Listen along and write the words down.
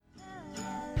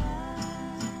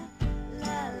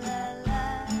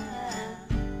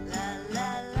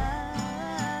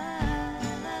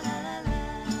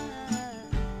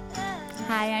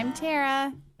I'm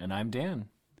Tara. And I'm Dan.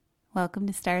 Welcome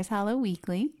to Stars Hollow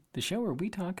Weekly. The show where we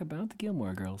talk about the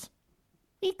Gilmore Girls.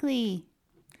 Weekly.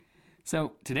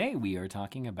 So today we are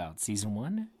talking about Season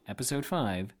 1, Episode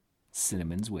 5,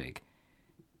 Cinnamon's Wig.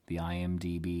 The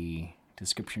IMDb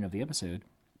description of the episode.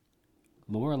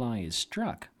 Lorelai is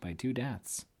struck by two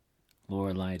deaths.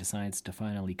 Lorelai decides to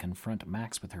finally confront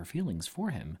Max with her feelings for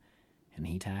him, and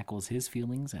he tackles his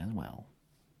feelings as well.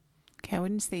 Okay, I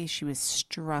wouldn't say she was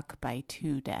struck by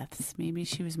two deaths. Maybe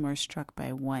she was more struck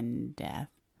by one death.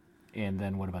 And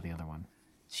then what about the other one?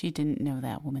 She didn't know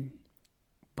that woman.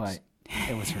 But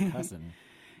it was her cousin.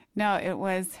 No, it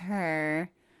was her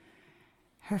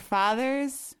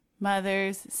father's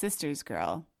mother's sister's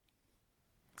girl.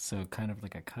 So kind of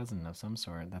like a cousin of some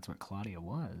sort. That's what Claudia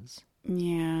was.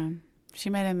 Yeah. She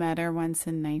might have met her once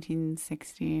in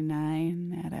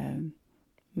 1969 at a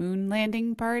moon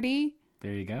landing party.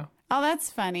 There you go. Oh, that's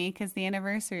funny because the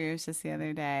anniversary was just the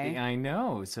other day. I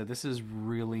know. So this is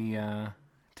really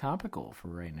topical for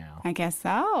right now. I guess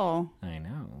so. I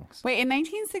know. Wait, in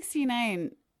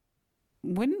 1969,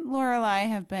 wouldn't Lorelai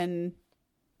have been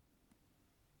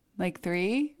like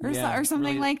 3 or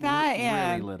something really, like that?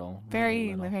 Yeah. Really little.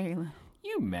 Very little. little.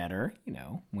 You met her,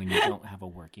 when you don't have a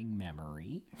working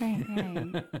memory.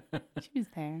 Right. She was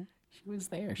there. She was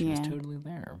there. She was totally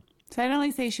there. So I'd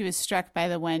only say she was struck by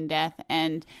the one death.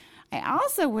 And I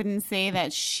also wouldn't say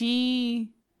that she,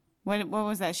 what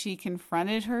was that? She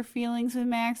confronted her feelings with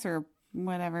Max or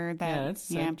whatever.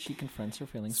 She confronts her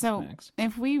feelings with Max.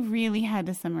 If we really had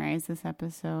to summarize this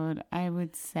episode, I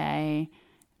would say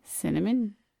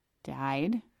Cinnamon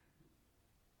died.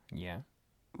 Yeah.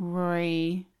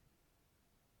 Rory,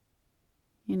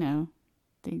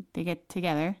 they get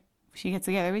together. She gets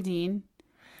together with Dean.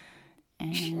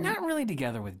 And she's not really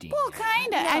together with Dean. Well,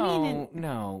 kind of.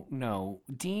 No.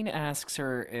 Dean asks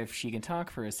her if she can talk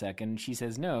for a second. She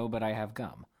says no, but I have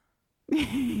gum.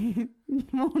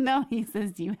 Well, no, he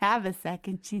says, do you have a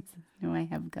second? She says, no, I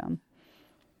have gum.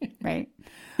 Right?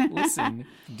 Listen,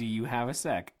 do you have a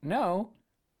sec? No,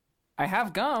 I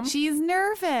have gum. She's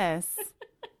nervous.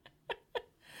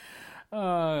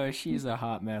 Oh, she's a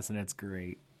hot mess, and it's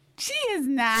great. She is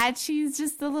not. She's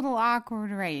just a little awkward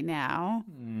right now.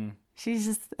 She's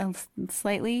just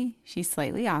slightly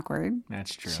awkward.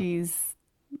 That's true. She's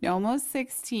almost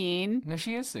 16. No,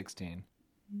 she is 16.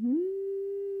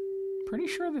 Pretty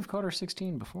sure they've called her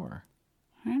 16 before.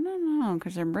 I don't know,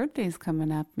 because her birthday's coming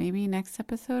up. Maybe next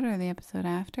episode or the episode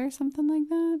after, something like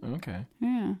that. Okay.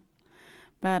 Yeah.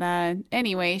 But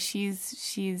anyway,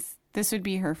 she's this would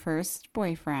be her first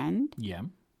boyfriend. Yeah.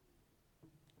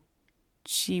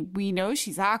 We know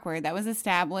she's awkward. That was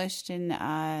established in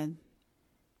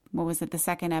what was it, the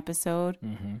second episode,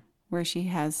 where she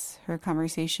has her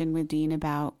conversation with Dean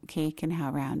about cake and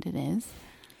how round it is.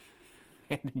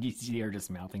 And then you see her just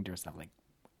mouthing to herself like,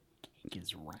 cake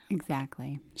is round.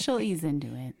 Exactly. She'll ease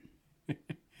into it.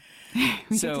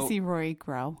 We get to see Rory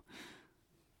grow.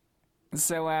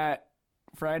 So at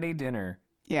Friday dinner,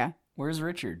 yeah, where's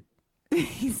Richard?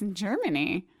 He's in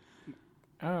Germany.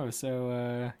 Oh,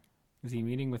 so is he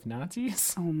meeting with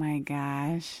Nazis? Oh my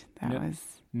gosh,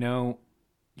 No,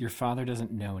 your father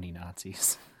doesn't know any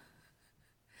Nazis.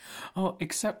 Oh,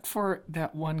 except for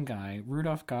that one guy,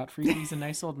 Rudolph Gottfried. He's a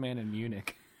nice old man in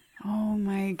Munich. Oh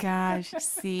my gosh.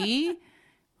 See?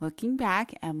 Looking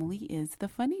back, Emily is the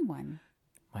funny one.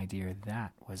 My dear,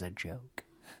 that was a joke.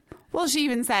 Well, she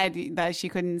even said that she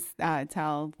couldn't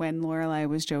tell when Lorelai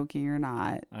was joking or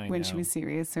not, when she was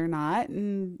serious or not.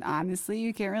 And honestly,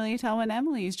 you can't really tell when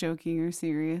Emily's joking or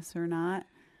serious or not.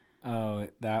 Oh,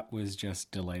 that was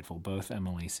just delightful. Both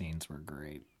Emily scenes were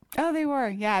great. Oh, they were.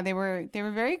 Yeah, they were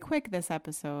very quick this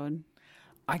episode.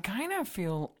 I kind of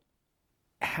feel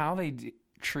how they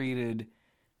treated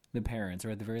the parents,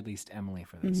 or at the very least Emily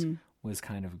for this, was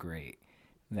kind of great.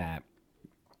 That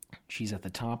she's at the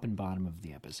top and bottom of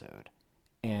the episode.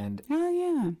 And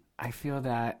I feel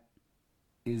that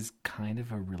is kind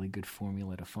of a really good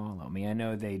formula to follow. I mean, I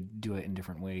know they do it in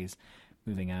different ways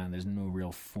moving on. There's no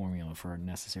real formula for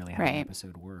necessarily how an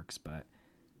episode works, but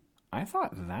I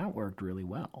thought that worked really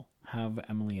well. Have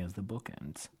Emily as the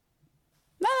bookends.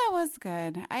 No, that was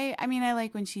good. I mean, I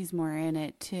like when she's more in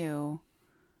it too.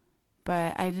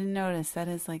 But I didn't notice that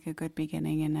is like a good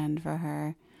beginning and end for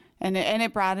her. And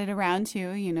it brought it around too,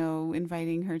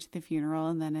 inviting her to the funeral,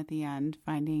 and then at the end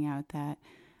finding out that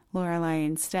Lorelai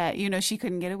instead, she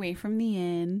couldn't get away from the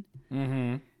inn.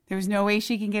 Mm-hmm. There was no way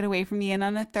she can get away from the inn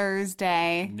on a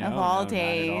Thursday of all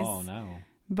days. Not at all, no.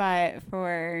 But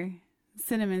for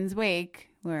Cinnamon's wake,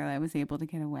 Lorelai was able to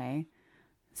get away.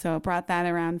 So it brought that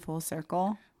around full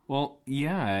circle. Well,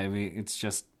 yeah, I mean, it's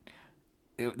just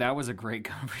That was a great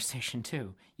conversation,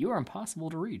 too. You are impossible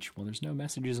to reach. Well, there's no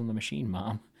messages on the machine,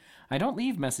 Mom. I don't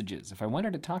leave messages. If I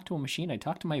wanted to talk to a machine, I'd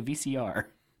talk to my VCR.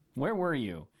 Where were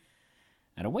you?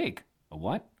 At a wake. A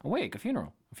what? A wake. A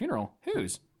funeral. A funeral?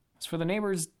 Whose? It's for the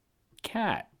neighbor's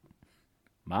cat.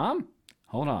 Mom?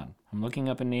 Hold on. I'm looking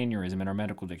up an aneurysm in our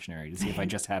medical dictionary to see if I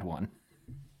just had one.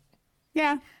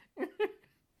 Yeah.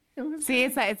 See,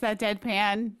 it's that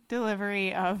deadpan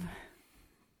delivery of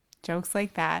jokes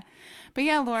like that. But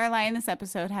yeah, Lorelai in this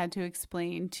episode had to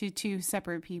explain to two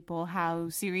separate people how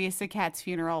serious the cat's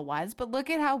funeral was. But look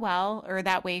at how well, or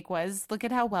that wake was, look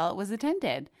at how well it was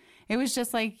attended. It was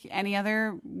just like any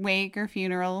other wake or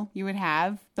funeral you would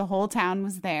have. The whole town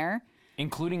was there.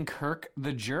 Including Kirk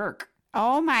the jerk.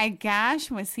 Oh my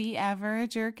gosh, was he ever a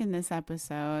jerk in this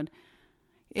episode?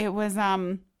 It was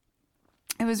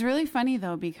really funny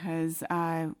though because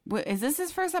is this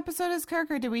his first episode as Kirk,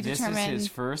 or did we determine this is his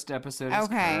first episode as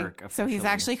Kirk? So he's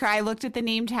actually Kirk. I looked at the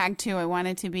name tag too. I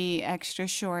wanted to be extra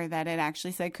sure that it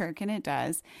actually said Kirk, and it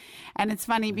does. And it's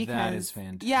funny because that is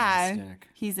fantastic. Yeah,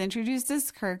 he's introduced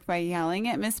as Kirk by yelling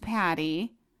at Miss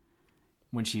Patty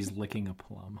when she's licking a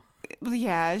plum.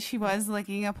 Yeah, she was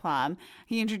licking a plum.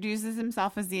 He introduces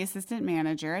himself as the assistant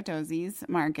manager at Dosey's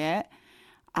Market.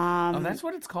 Oh, that's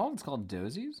what it's called? It's called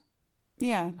Dosey's?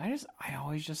 Yeah. I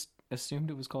always just assumed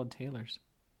it was called Taylor's.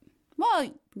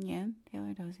 Well, yeah,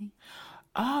 Taylor Dosey.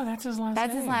 Oh, that's his last name.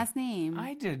 That's his last name.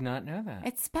 I did not know that.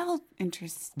 It's spelled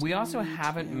interesting. We also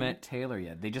haven't met Taylor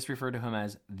yet. They just refer to him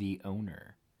as the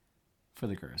owner for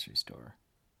the grocery store.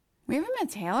 We haven't met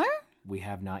Taylor? We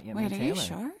have not yet met Taylor. Wait, are you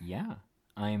sure? Yeah.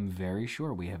 I am very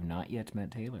sure we have not yet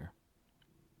met Taylor.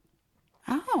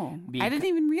 Oh, I didn't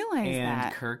even realize that.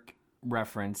 And Kirk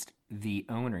referenced the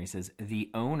owner. He says, the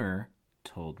owner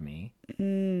told me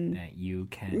that you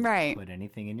can put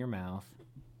anything in your mouth.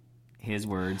 His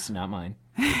words, not mine.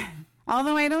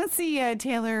 Although I don't see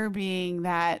Taylor being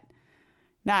that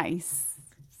nice.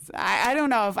 I don't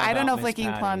know if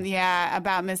licking plum. Yeah,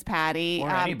 about Miss Patty or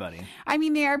anybody. I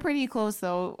mean, they are pretty close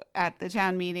though at the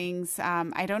town meetings.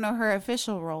 I don't know her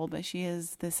official role, but she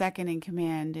is the second in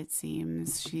command. It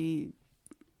seems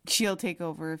she'll take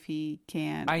over if he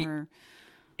can.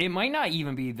 It might not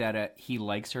even be that he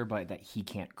likes her, but that he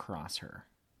can't cross her.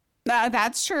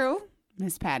 That's true.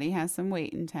 Miss Patty has some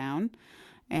weight in town,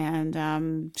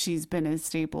 and she's been a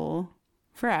staple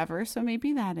forever, so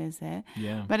maybe that is it.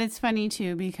 Yeah. But it's funny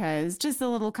too because just a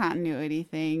little continuity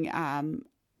thing.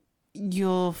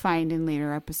 You'll find in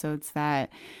later episodes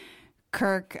that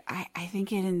Kirk, I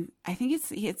think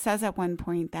it says at one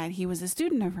point that he was a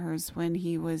student of hers when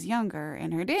he was younger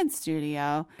in her dance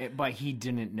studio. But he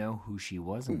didn't know who she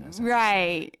was in this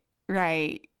episode.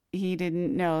 Right. He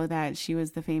didn't know that she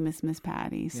was the famous Miss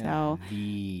Patty. So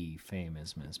the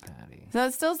famous Miss Patty. So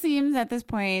it still seems at this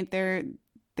point they're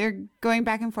going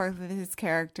back and forth with his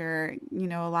character. You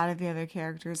know, a lot of the other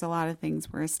characters, a lot of things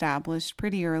were established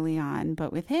pretty early on.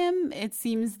 But with him, it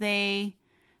seems they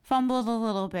fumbled a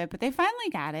little bit, but they finally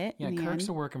got it. Yeah, Kirk's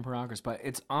a work in progress. But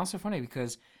it's also funny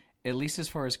because, at least as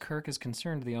far as Kirk is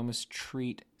concerned, they almost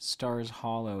treat Stars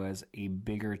Hollow as a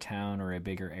bigger town or a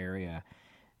bigger area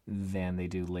than they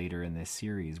do later in this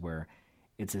series, where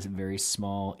it's a very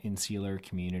small insular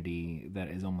community that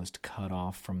is almost cut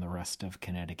off from the rest of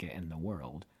Connecticut and the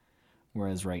world.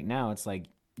 Whereas right now, it's like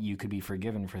you could be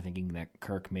forgiven for thinking that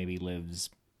Kirk maybe lives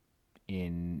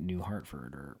in New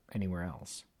Hartford or anywhere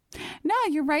else. No,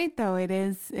 you're right, though. It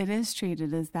is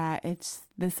treated as that. It's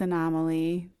this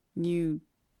anomaly. You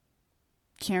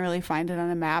can't really find it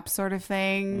on a map sort of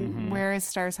thing. Mm-hmm. Whereas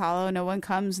Stars Hollow, no one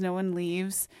comes, no one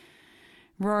leaves.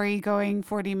 Rory going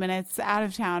 40 minutes out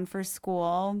of town for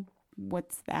school.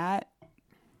 What's that?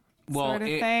 Sort of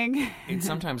thing. It's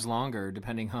sometimes longer,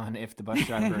 depending on if the bus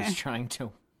driver is trying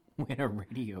to win a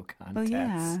radio contest. Well,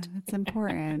 yeah, it's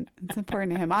important. It's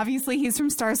important to him. Obviously, he's from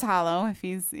Stars Hollow. If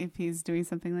he's doing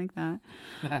something like that,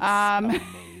 that's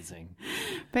amazing.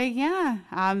 But yeah,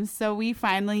 so we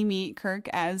finally meet Kirk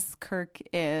as Kirk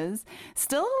is.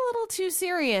 Still a little too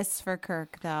serious for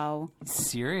Kirk, though.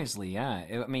 Seriously, yeah.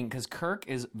 I mean, because Kirk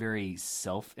is very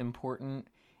self-important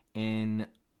in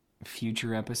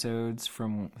future episodes,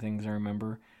 from things I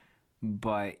remember,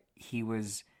 but he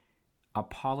was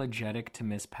apologetic to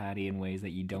Miss Patty in ways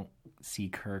that you don't see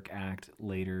Kirk act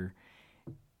later,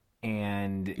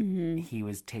 and he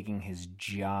was taking his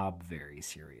job very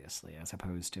seriously as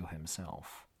opposed to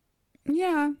himself.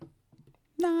 Yeah.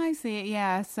 No, I see it.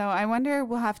 Yeah. So I wonder,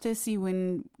 we'll have to see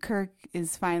when Kirk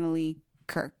is finally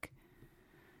Kirk.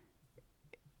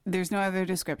 There's no other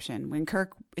description. When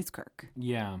Kirk is Kirk.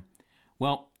 Yeah.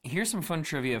 Well, here's some fun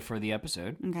trivia for the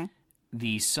episode. Okay.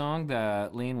 the song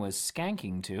that Lane was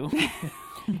skanking to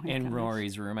in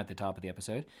Rory's room at the top of the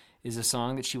episode is a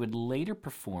song that she would later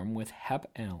perform with Hep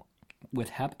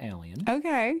Alien.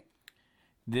 Okay.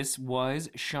 This was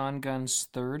Sean Gunn's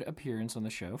third appearance on the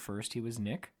show. First, he was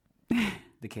Nick,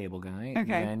 the cable guy. Okay.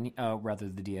 Then, rather,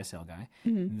 the DSL guy.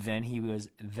 Then he was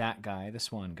that guy, the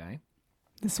Swan guy.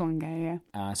 The Swan guy,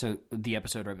 yeah. So the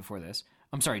episode right before this.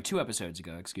 I'm sorry, 2 episodes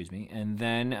ago, excuse me. And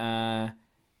then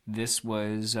this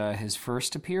was his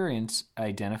first appearance,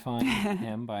 identifying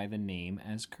him by the name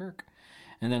as Kirk.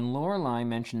 And then Lorelai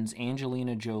mentions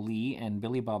Angelina Jolie and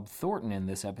Billy Bob Thornton in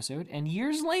this episode. And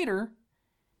years later,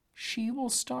 she will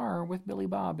star with Billy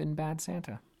Bob in Bad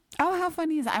Santa. Oh, how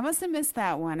funny is that? I must have missed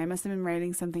that one. I must have been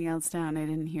writing something else down. I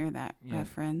didn't hear that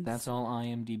reference. That's all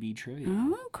IMDb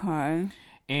trivia. Okay.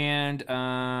 And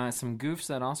some goofs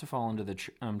that also fall into the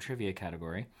trivia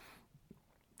category.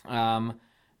 The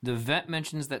vet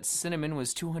mentions that Cinnamon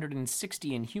was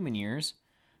 260 in human years.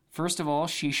 First of all,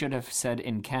 she should have said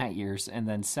in cat years. And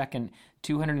then second,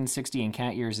 260 in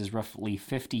cat years is roughly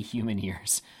 50 human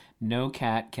years. No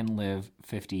cat can live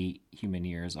 50 human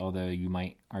years, although you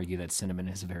might argue that Cinnamon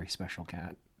is a very special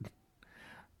cat.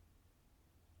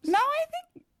 No,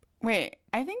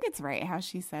 I think it's right how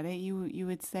she said it. You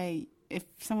would say if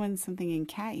someone's something in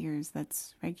cat years,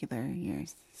 that's regular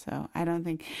years. So I don't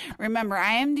think. Remember,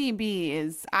 IMDb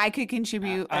is. I could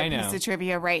contribute a piece of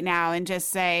trivia right now and just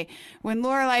say when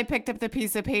Lorelai picked up the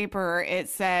piece of paper, it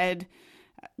said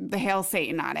the Hail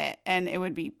Satan on it, and it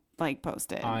would be like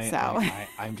posted.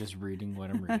 I'm just reading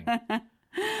what I'm reading.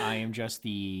 I am just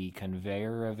the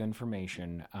conveyor of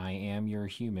information. I am your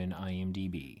human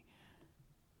IMDb.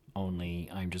 Only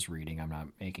I'm just reading. I'm not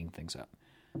making things up.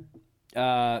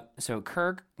 So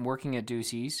Kirk working at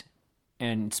Ducey's,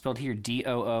 and spelled here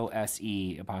DOOSE'.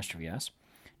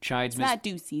 Chides. It's not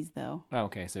Ducey's though. Oh,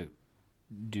 okay, so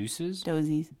Deuces?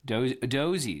 Dozies.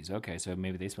 Dozies. Okay, so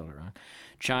maybe they spelled it wrong.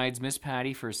 Chides Miss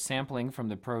Patty for sampling from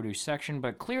the produce section,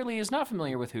 but clearly is not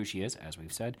familiar with who she is, as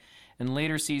we've said. In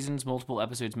later seasons, multiple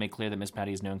episodes make clear that Miss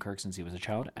Patty has known Kirk since he was a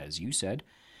child, as you said.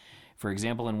 For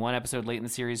example, in one episode late in the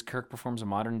series, Kirk performs a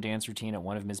modern dance routine at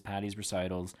one of Miss Patty's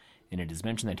recitals, and it is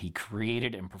mentioned that he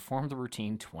created and performed the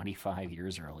routine 25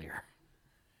 years earlier.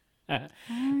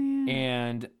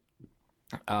 And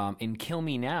in Kill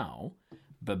Me Now,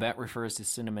 Babette refers to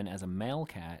Cinnamon as a male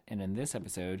cat, and in this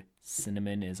episode,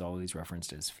 Cinnamon is always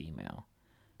referenced as female.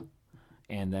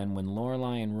 And then when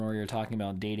Lorelai and Rory are talking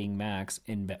about dating Max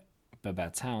in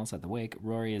Babette's house at the wake,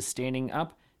 Rory is standing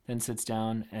up, then sits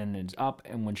down and is up,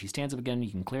 and when she stands up again,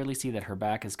 you can clearly see that her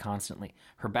back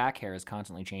hair is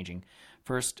constantly changing.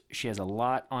 First, she has a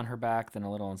lot on her back, then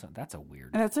a little on something. That's a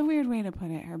weird way to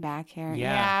put it, her back hair.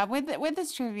 Yeah, with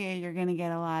this trivia, you're going to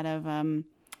get a lot of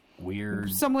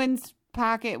weird. Someone's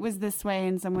pocket was this way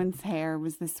and someone's hair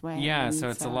was this way. Yeah, so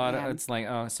it's a lot of, it's like,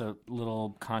 so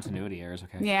little continuity errors,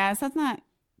 okay. Yeah, so it's not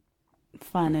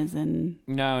fun as in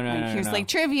here's like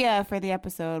trivia for the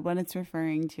episode, what it's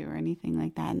referring to or anything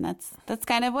like that, and that's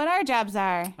kind of what our jobs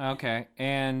are. Okay.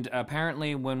 And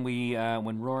apparently when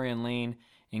Rory and Lane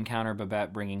encounter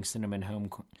Babette bringing Cinnamon home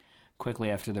quickly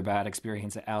after their bad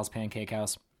experience at Al's Pancake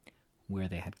House, where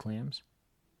they had clams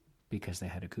because they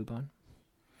had a coupon,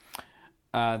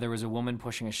 there was a woman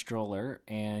pushing a stroller,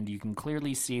 and you can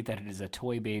clearly see that it is a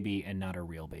toy baby and not a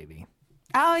real baby.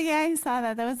 Oh yeah, I saw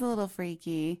that. That was a little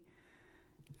freaky.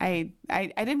 I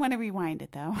didn't want to rewind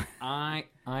it though. I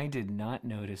did not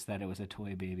notice that it was a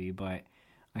toy baby, but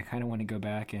I kind of want to go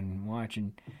back and watch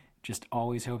and just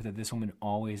always hope that this woman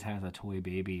always has a toy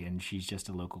baby and she's just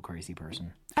a local crazy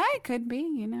person. I could be,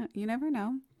 you never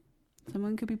know.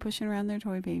 Someone could be pushing around their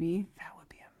toy baby. That would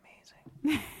be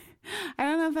amazing. I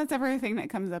don't know if that's ever a thing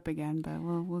that comes up again, but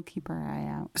we'll keep our eye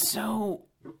out. So,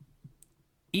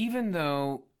 even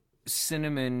though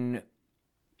Cinnamon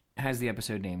has the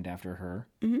episode named after her,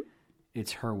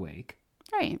 it's her wake.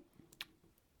 Right.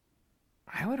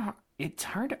 It's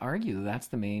hard to argue that that's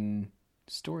the main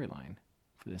storyline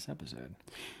for this episode.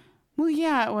 Well,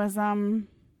 yeah, it was,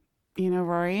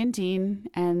 Rory and Dean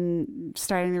and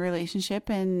starting the relationship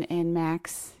and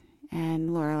Max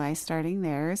and Lorelai starting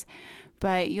theirs.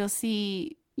 But you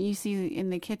see in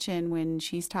the kitchen when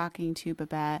she's talking to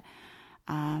Babette,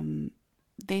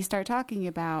 they start talking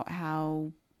about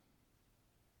how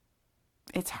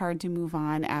it's hard to move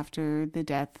on after the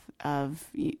death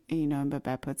of, and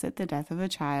Babette puts it, the death of a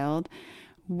child.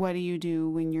 What do you do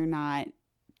when you're not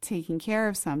taking care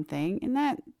of something? And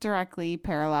that directly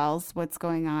parallels what's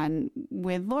going on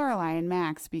with Lorelai and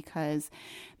Max, because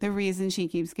the reason she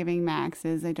keeps giving Max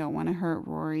is I don't want to hurt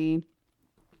Rory.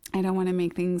 I don't want to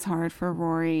make things hard for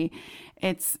Rory.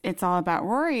 It's all about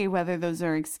Rory, whether those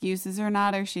are excuses or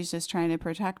not, or she's just trying to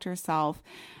protect herself.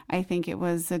 I think it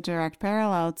was a direct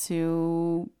parallel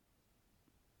to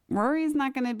Rory's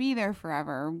not going to be there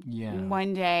forever. Yeah.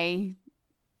 One day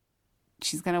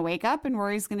she's going to wake up and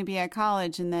Rory's going to be at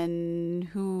college, and then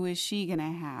who is she going to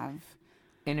have?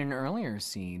 In an earlier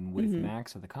scene with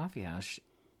Max at the coffee house,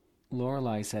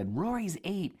 Lorelai said, Rory's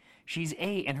 8. She's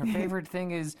 8, and her favorite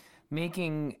thing is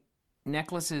making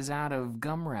necklaces out of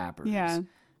gum wrappers. Yeah.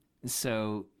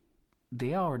 So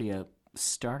they already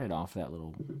started off that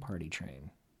little party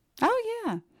train. Oh,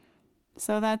 yeah.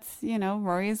 So that's,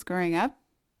 Rory is growing up.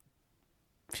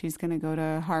 She's going to go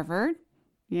to Harvard,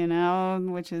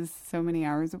 which is so many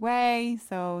hours away.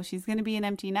 So she's going to be an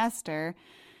empty nester.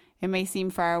 It may seem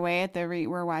far away at the rate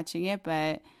we're watching it,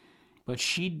 but... But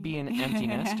she'd be an empty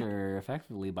nester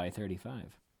effectively by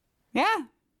 35. Yeah.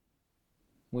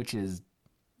 Which is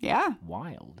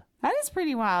wild. That is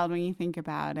pretty wild when you think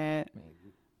about it.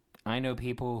 I know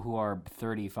people who are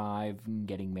 35 and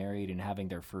getting married and having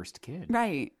their first kid.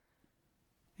 Right.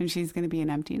 And she's going to be an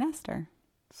empty nester.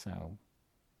 So,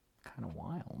 kind of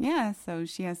wild. Yeah, so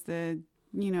she has to,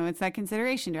 it's that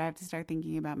consideration. Do I have to start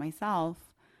thinking about myself?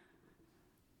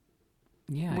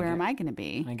 Yeah. Where am I going to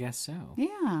be? I guess so.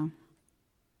 Yeah.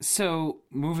 So,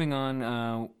 moving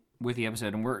on with the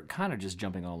episode, and we're kind of just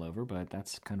jumping all over, but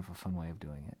that's kind of a fun way of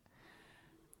doing it.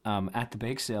 At the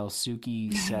bake sale,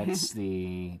 Suki sets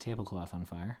the tablecloth on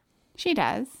fire. She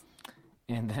does.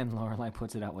 And then Lorelai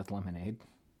puts it out with lemonade.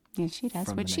 Yeah, she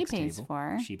does, which she pays table.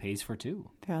 for. She pays for 2.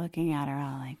 They're looking at her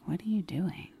all like, what are you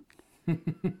doing?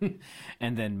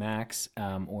 And then Max,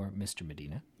 or Mr.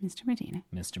 Medina. Mr.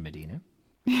 Medina.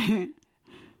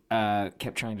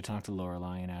 Kept trying to talk to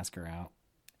Lorelai and ask her out.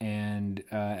 And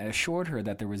assured her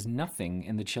that there was nothing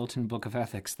in the Chilton Book of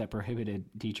Ethics that prohibited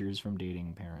teachers from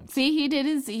dating parents. See,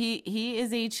 he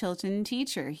is a Chilton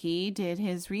teacher. He did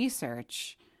his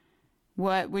research.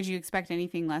 What would you expect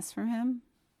anything less from him?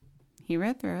 He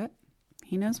read through it.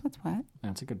 He knows what's what.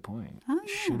 That's a good point. Oh,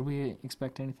 yeah. Should we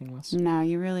expect anything less? No,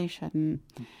 you really shouldn't.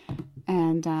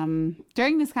 And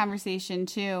during this conversation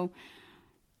too,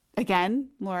 again,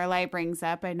 Lorelai brings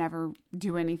up, I never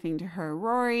do anything to hurt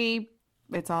Rory.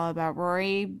 It's all about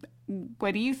Rory.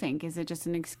 What do you think? Is it just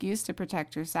an excuse to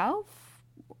protect herself?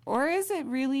 Or is it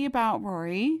really about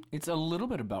Rory? It's a little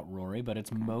bit about Rory, but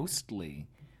it's mostly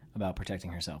about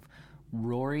protecting herself.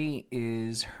 Rory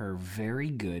is her very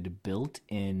good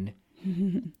built-in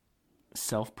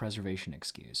self-preservation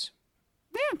excuse.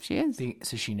 Yeah, she is.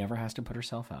 So she never has to put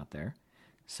herself out there,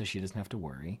 so she doesn't have to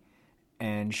worry.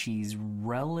 And she's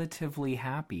relatively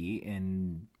happy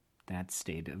in that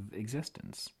state of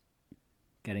existence.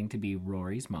 Getting to be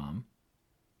Rory's mom.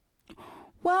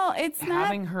 Well, it's not...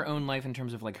 Having her own life in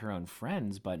terms of like her own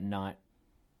friends, but not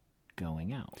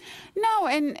going out. No,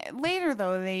 and later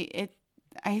though,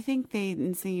 I think they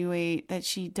insinuate that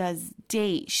she does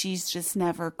date. She's just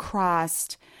never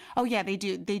crossed. Oh yeah, they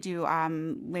do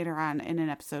later on in an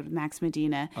episode with Max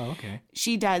Medina. Oh, okay.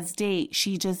 She does date.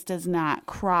 She just does not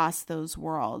cross those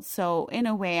worlds. So in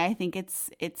a way, I think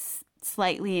it's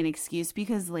slightly an excuse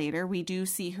because later we do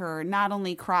see her not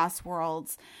only cross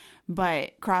worlds,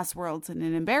 but cross worlds in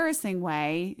an embarrassing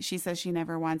way. She says she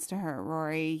never wants to hurt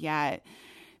Rory, yet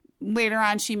later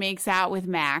on she makes out with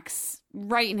Max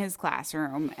right in his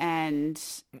classroom. And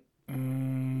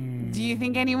do you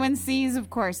think anyone sees?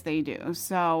 Of course they do.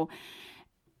 So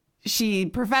she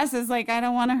professes like, I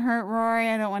don't want to hurt Rory.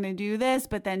 I don't want to do this.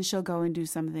 But then she'll go and do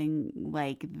something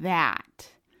like that.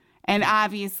 And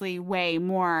obviously way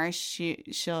more.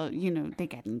 She'll, they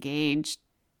get engaged.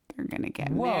 They're going to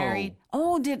get married.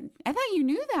 Oh, I thought you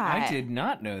knew that. I did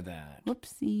not know that.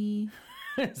 Whoopsie.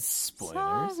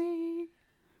 Spoilers. Sorry.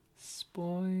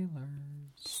 Spoilers.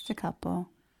 Just a couple.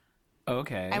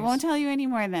 Okay. I won't tell you any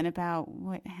more then about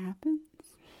what happens.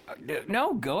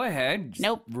 No, go ahead. Just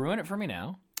Nope. ruin it for me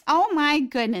now. Oh my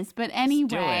goodness. But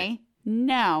anyway,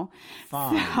 no.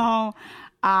 Fine.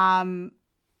 So,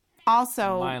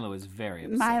 also, Milo is very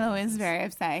upset. Milo is very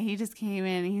upset. He just came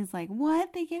in and he's like,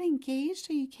 "What? They get engaged?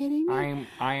 Are you kidding me?"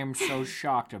 I am so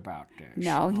shocked about this.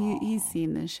 No, he's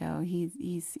seen the show.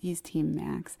 He's Team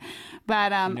Max,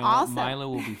 but also Milo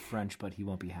will be French, but he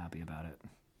won't be happy about it.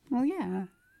 Well, yeah,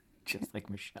 just like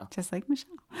Michelle.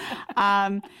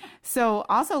 So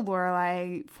also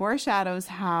Lorelai foreshadows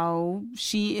how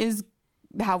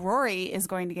Rory is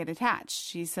going to get attached.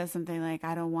 She says something like,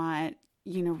 "I don't want."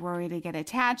 Rory to get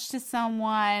attached to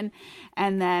someone,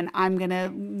 and then I'm going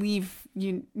to leave,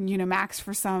 Max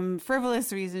for some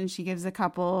frivolous reason. She gives a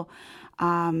couple,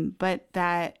 but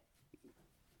that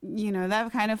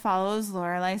that kind of follows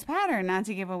Lorelai's pattern. Not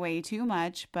to give away too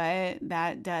much, but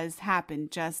that does happen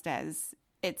just as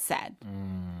it said.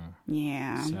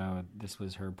 Yeah. So this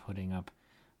was her putting up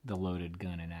the loaded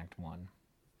gun in Act 1.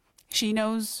 She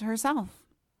knows herself.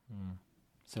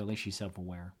 So at least she's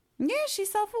self-aware. Yeah,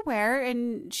 she's self-aware,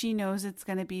 and she knows it's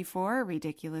going to be for a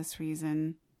ridiculous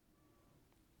reason.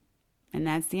 And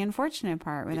that's the unfortunate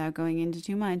part without going into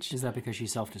too much. Is that because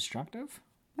she's self-destructive?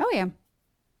 Oh, yeah.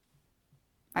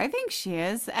 I think she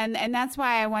is. And that's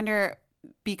why I wonder,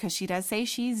 because she does say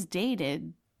she's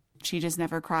dated. She just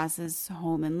never crosses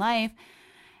home in life.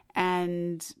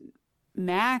 And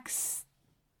Max,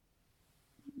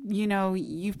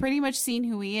 you've pretty much seen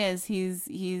who he is.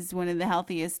 He's one of the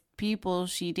healthiest people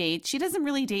she dates. She doesn't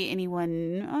really date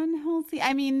anyone unhealthy.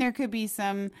 I mean, there could be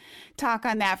some talk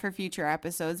on that for future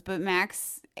episodes, but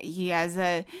Max, he has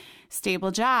a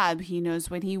stable job. He knows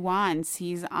what he wants.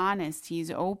 He's honest.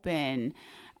 He's open.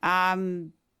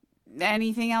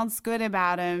 Anything else good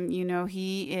about him?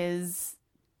 He is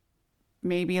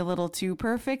maybe a little too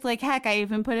perfect. Like, heck, I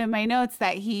even put in my notes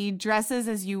that he dresses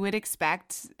as you would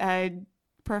expect a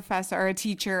professor or a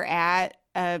teacher at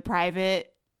a private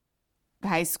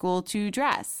high school to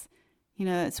dress.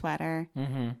 That sweater,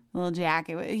 little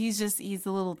jacket. He's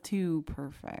a little too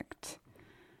perfect.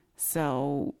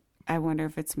 So I wonder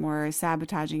if it's more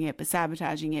sabotaging it, but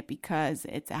sabotaging it because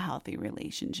it's a healthy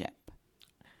relationship.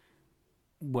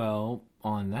 Well,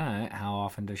 on that, how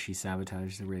often does she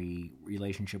sabotage the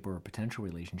relationship or a potential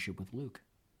relationship with Luke?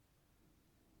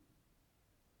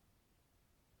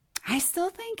 I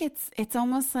still think it's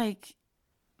almost like,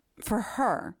 for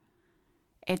her,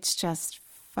 it's just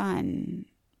fun.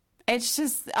 It's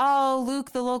just,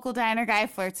 Luke, the local diner guy,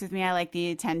 flirts with me. I like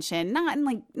the attention. Not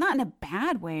in a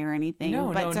bad way or anything.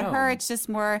 But to her, it's just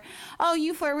more,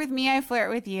 you flirt with me, I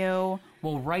flirt with you.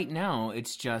 Well, right now,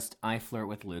 it's just I flirt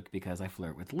with Luke because I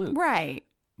flirt with Luke. Right.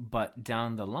 But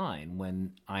down the line,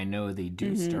 when I know they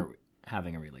do start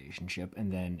having a relationship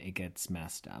and then it gets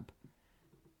messed up,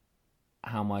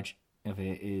 how much of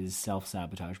it is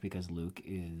self-sabotage because Luke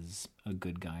is a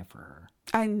good guy for her?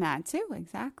 And that too,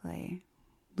 exactly.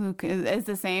 Luke is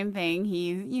the same thing.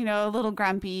 He's, a little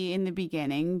grumpy in the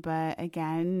beginning, but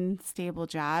again, stable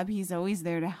job. He's always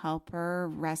there to help her,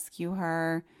 rescue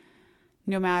her.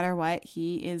 No matter what,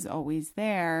 he is always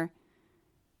there.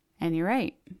 And you're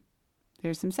right.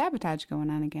 There's some sabotage going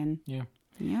on again. Yeah.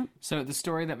 Yep. So the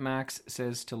story that Max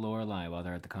says to Lorelai while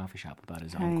they're at the coffee shop about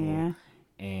his uncle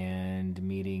and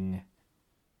meeting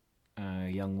a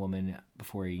young woman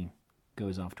before he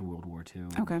goes off to World War II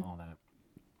and all that.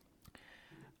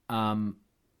 Kind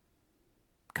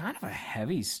of a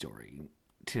heavy story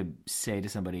to say to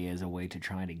somebody as a way to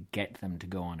try to get them to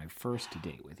go on a first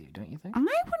date with you, don't you think? I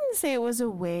wouldn't say it was a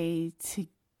way to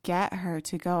get her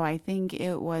to go. I think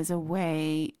it was a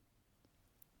way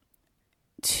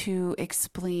to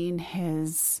explain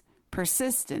his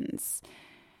persistence,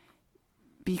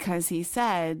 because he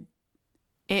said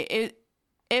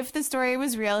if the story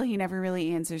was real, he never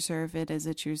really answers her if it is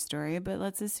a true story, but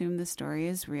let's assume the story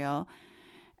is real.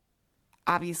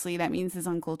 Obviously, that means his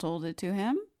uncle told it to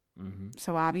him.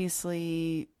 So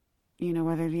obviously,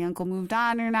 whether the uncle moved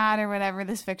on or not, or whatever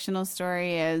this fictional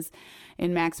story is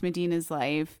in Max Medina's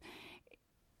life,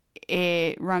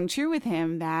 it rung true with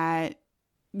him that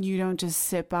you don't just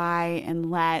sit by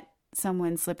and let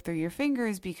someone slip through your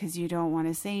fingers because you don't want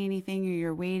to say anything or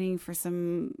you're waiting for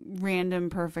some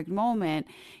random perfect moment.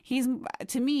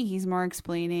 To me, he's more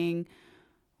explaining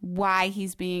why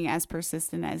he's being as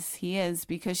persistent as he is,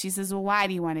 because she says, well, why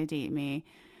do you want to date me?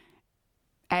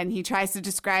 And he tries to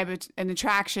describe an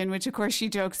attraction, which of course she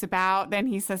jokes about. Then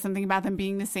he says something about them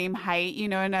being the same height,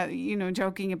 and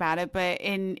joking about it. But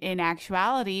in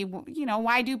actuality,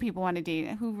 why do people want to date?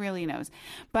 Who really knows?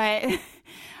 But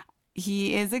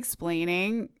he is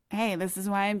explaining, hey, this is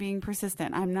why I'm being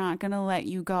persistent. I'm not going to let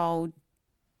you go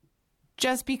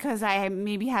just because I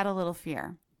maybe had a little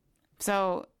fear.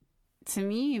 So to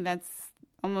me, that's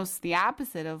almost the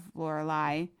opposite of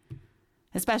Lorelai.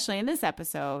 Especially in this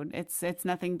episode, it's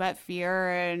nothing but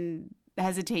fear and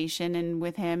hesitation, and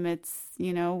with him, it's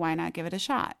why not give it a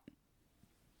shot?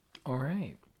 All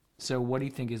right. So, what do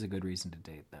you think is a good reason to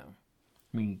date, though?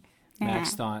 I mean,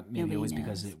 Max thought maybe it was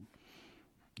because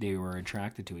they were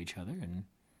attracted to each other, and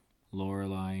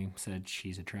Lorelai said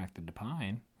she's attracted to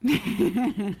pie.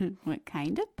 What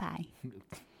kind of pie?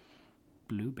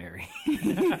 Blueberry.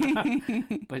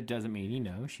 But it doesn't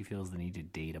mean she feels the need to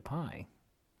date a pie.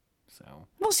 So.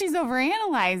 Well, she's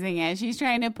overanalyzing it. She's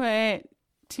trying to put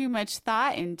too much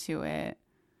thought into it.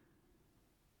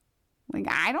 Like,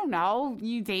 I don't know.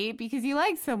 You date because you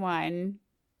like someone.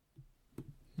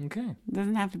 Okay. It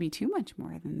doesn't have to be too much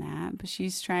more than that, but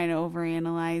she's trying to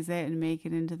overanalyze it and make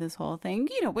it into this whole thing,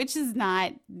 which is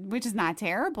not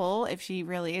terrible if she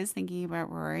really is thinking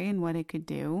about Rory and what it could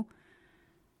do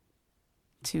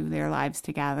to their lives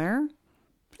together.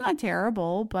 It's not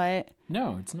terrible, but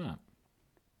No, it's not.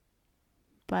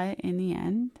 But in the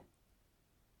end,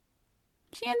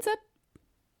 she ends up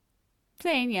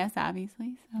saying yes,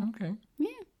 obviously. So Okay. yeah.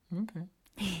 Okay.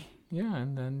 Yeah,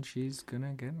 and then she's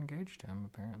gonna get engaged to him,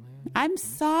 apparently. I'm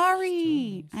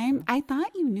sorry. I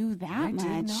thought you knew that I much.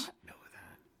 did not know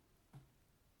that.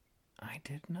 I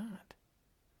did not.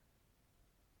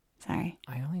 Sorry.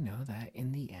 I only know that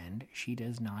in the end, she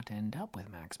does not end up with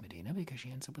Max Medina because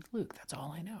she ends up with Luke. That's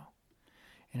all I know.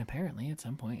 And apparently, at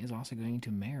some point, is also going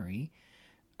to marry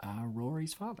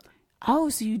Rory's father. Oh,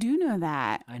 so you do know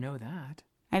that. I know that.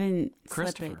 I didn't slip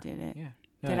Christopher. it, did it? Yeah.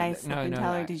 Did I slip and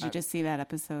tell her? Did you just see that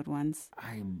episode once?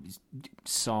 I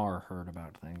saw or heard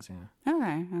about things,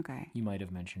 yeah. Okay. You might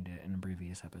have mentioned it in a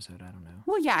previous episode. I don't know.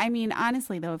 Well, yeah, I mean,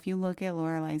 honestly, though, if you look at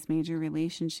Lorelai's major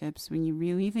relationships, when you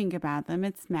really think about them,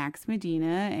 it's Max Medina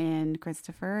and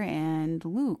Christopher and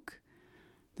Luke.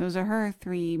 Those are her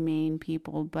three main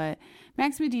people, but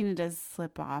Max Medina does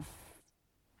slip off.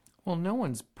 Well, no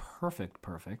one's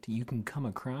perfect. You can come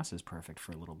across as perfect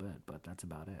for a little bit, but that's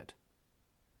about it.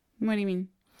 What do you mean?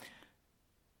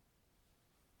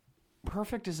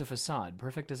 Perfect is a facade.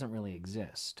 Perfect doesn't really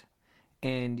exist.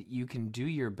 And you can do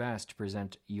your best to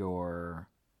present your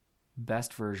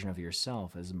best version of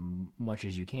yourself as much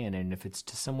as you can. And if it's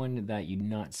to someone that you're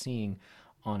not seeing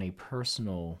on a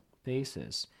personal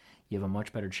basis, you have a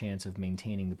much better chance of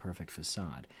maintaining the perfect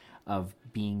facade, of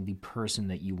being the person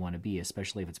that you want to be,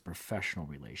 especially if it's a professional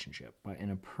relationship. But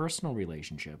in a personal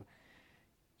relationship,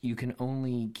 you can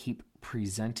only keep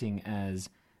presenting as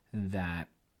that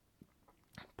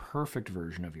perfect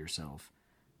version of yourself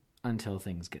until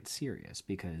things get serious,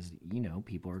 because,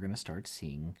 people are going to start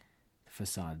seeing the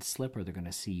facade slip, or they're going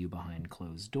to see you behind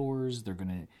closed doors. They're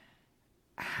going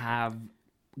to have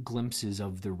glimpses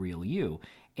of the real you.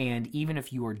 And even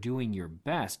if you are doing your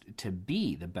best to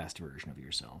be the best version of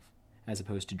yourself, as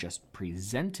opposed to just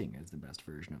presenting as the best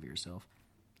version of yourself,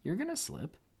 you're going to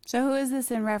slip. So who is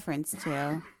this in reference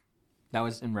to? That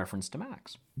was in reference to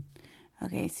Max.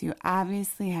 Okay, so you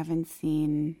obviously haven't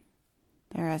seen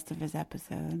the rest of his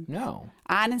episode. No.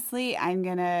 Honestly, I'm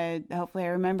going to, hopefully I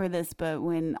remember this, but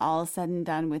when all is said and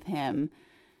done with him,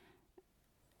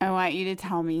 I want you to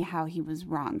tell me how he was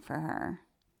wrong for her.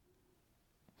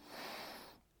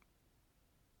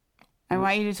 I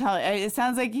want you to tell, it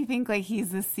sounds like you think like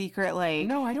he's the secret, like,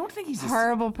 No, I don't think he's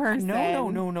horrible person. No.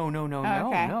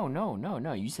 Okay.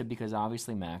 No. You said because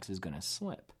obviously Max is going to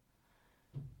slip.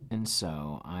 And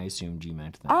so I assumed you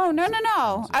meant that. Oh, no.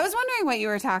 I was wondering what you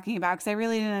were talking about because I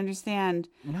really didn't understand.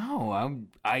 No,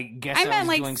 I guess I meant, was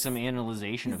like, doing some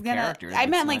analyzation of characters. I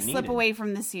meant that's like not slip away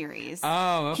from the series.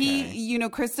 Oh, okay. He,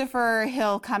 Christopher,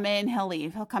 he'll come in, he'll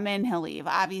leave. He'll come in, he'll leave.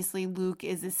 Obviously, Luke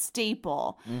is a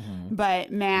staple. Mm-hmm. But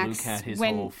Max... Luke had his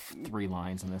whole 3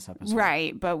 lines in this episode.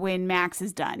 Right, but when Max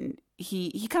is done,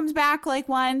 he comes back like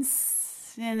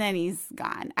once, and then he's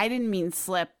gone. I didn't mean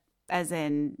slip as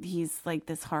in he's like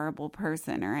this horrible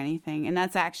person or anything. And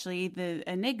that's actually the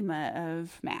enigma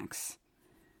of Max.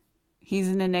 He's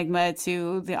an enigma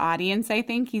to the audience, I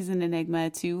think. He's an enigma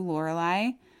to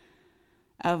Lorelai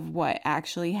of what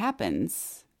actually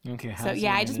happens. Okay. So,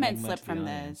 yeah, I just meant slip from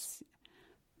this.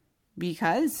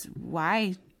 Because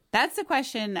why? That's the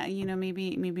question.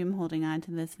 Maybe I'm holding on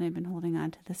to this, and I've been holding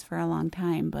on to this for a long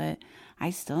time, but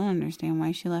I still don't understand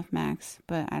why she left Max.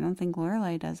 But I don't think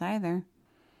Lorelai does either.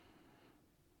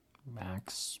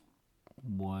 Max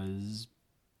was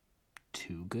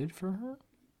too good for her?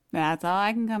 That's all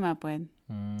I can come up with.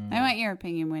 I want your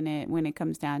opinion when it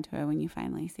comes down to it, when you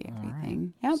finally see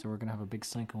everything. Right. Yep. So we're going to have a big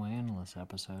psychoanalyst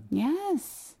episode.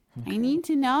 Yes. Okay. I need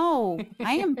to know.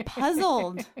 I am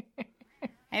puzzled.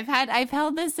 I've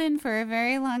held this in for a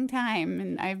very long time,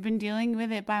 and I've been dealing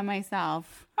with it by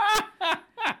myself.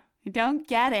 I don't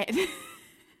get it.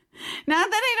 Not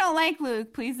that I don't like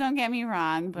Luke, please don't get me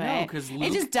wrong, but no, 'cause Luke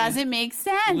it just doesn't make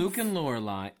sense. Luke and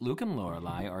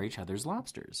Lorelai are each other's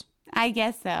lobsters. I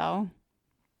guess so.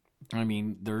 I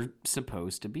mean, they're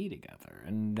supposed to be together,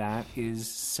 and that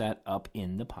is set up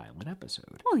in the pilot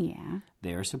episode. Oh, yeah.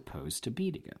 They're supposed to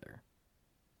be together.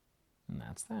 And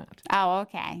that's that. Oh,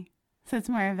 okay. So it's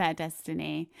more of that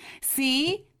destiny.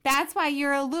 See? That's why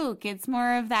you're a Luke. It's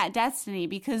more of that destiny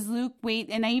because Luke,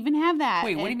 and I even have that.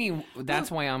 Wait, what do you mean? That's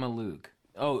why I'm a Luke.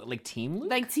 Oh, like Team Luke?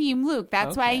 Like Team Luke.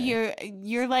 That's okay. why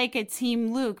you're like a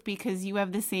Team Luke because you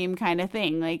have the same kind of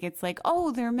thing. Like it's like,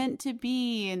 oh, they're meant to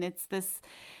be, and it's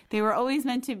They were always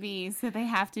meant to be, so they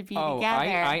have to be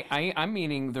together. I'm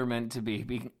meaning they're meant to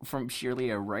be from sheerly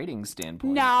a writing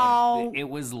standpoint. No. It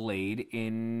was laid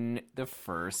in the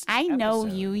first I know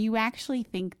episode. you. You actually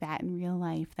think that in real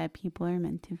life, that people are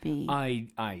meant to be. I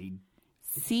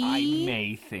See?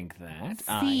 may think that.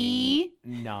 See?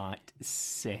 I'm not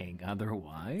saying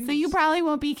otherwise. So you probably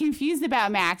won't be confused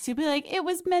about Max. You'll be like, it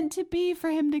was meant to be for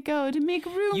him to go to make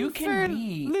room for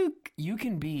Luke. You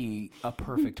can be a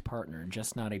perfect partner,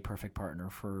 just not a perfect partner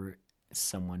for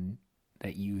someone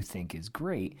that you think is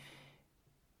great.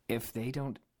 If they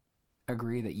don't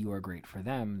agree that you are great for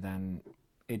them, then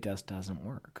it just doesn't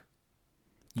work.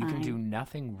 You can do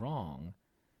nothing wrong,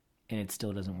 and it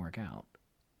still doesn't work out.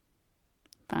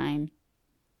 Fine.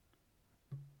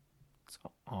 That's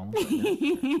all I'm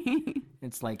saying.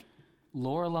 It's like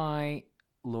Lorelai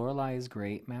is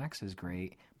great, Max is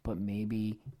great, but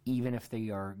maybe even if they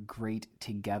are great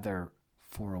together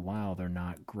for a while, they're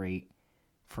not great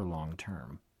for long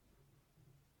term.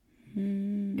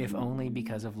 If only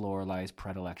because of Lorelai's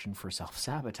predilection for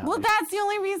self-sabotage. Well, that's the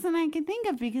only reason I can think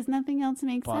of, because nothing else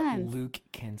makes but sense. Luke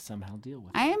can somehow deal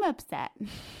with it. I am upset.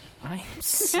 I'm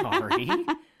sorry.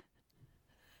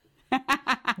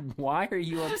 Why are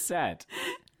you upset?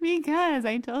 Because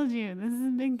I told you, this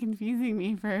has been confusing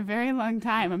me for a very long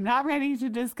time. I'm not ready to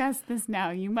discuss this now.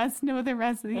 You must know the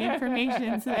rest of the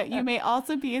information so that you may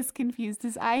also be as confused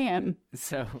as I am.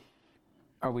 So,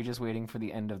 are we just waiting for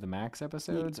the end of the Max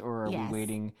episodes, or are we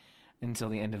waiting until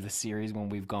the end of the series when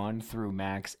we've gone through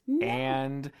Max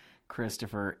and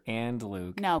Christopher and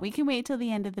Luke? No, we can wait till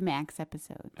the end of the Max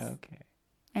episodes. Okay.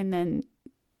 And then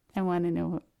I want to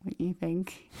know what you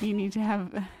think. You need to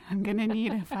have, I'm going to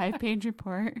need a 5-page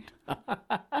report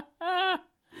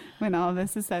when all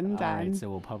this is said and done. All right, so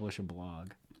we'll publish a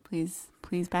blog. Please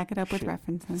back it up with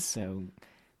references. So,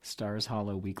 Stars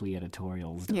Hollow Weekly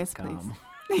Editorials.com. Yes, please.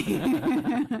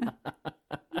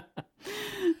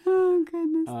 Oh,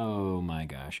 goodness. Oh, my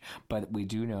gosh. But we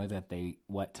do know that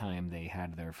what time they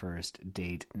had their first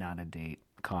date, not a date,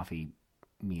 coffee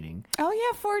meeting. Oh,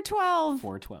 yeah, 412.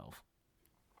 4:12.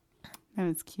 That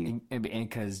was cute. And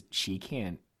because she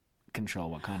can't control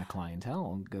what kind of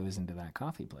clientele goes into that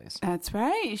coffee place. That's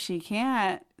right. She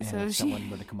can't. And so if someone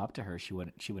were to come up to her, she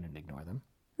wouldn't ignore them.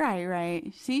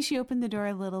 Right. See, she opened the door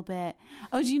a little bit.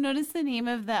 Oh, did you notice the name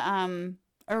of the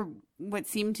or what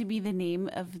seemed to be the name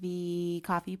of the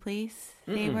coffee place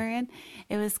they were in?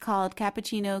 It was called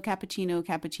Cappuccino, Cappuccino,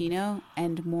 Cappuccino,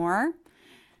 and More.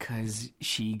 Because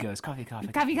she goes coffee.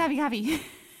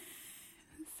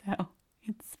 So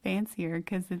it's fancier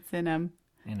because it's in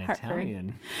in Hartford.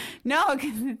 Italian. No,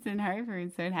 because it's in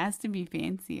Hartford, so it has to be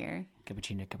fancier.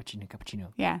 Cappuccino.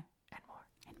 Yeah. And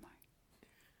more.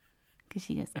 Because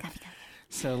she goes coffee.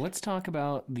 So let's talk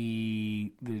about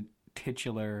the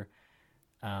titular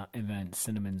event,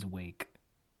 Cinnamon's Wake.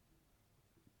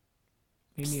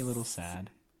 Made me a little sad.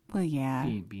 Well, yeah.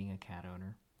 Being a cat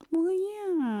owner. Well,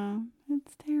 yeah.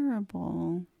 It's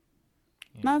terrible.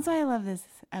 Yeah. That's why I love this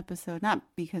episode. Not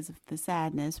because of the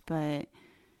sadness, but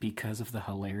because of the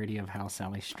hilarity of how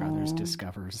Sally Struthers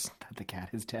discovers that the cat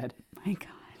is dead. My God.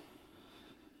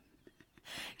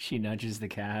 She nudges the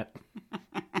cat.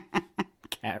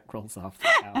 Cat rolls off the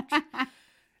couch.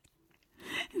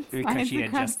 Because she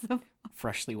had just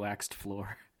freshly waxed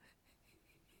floor.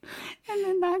 And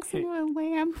then knocks into a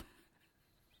lamp.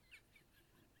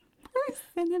 Poor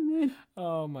Cinnamon.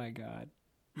 Oh my God.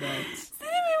 That's...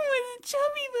 Cinnamon was a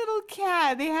chubby little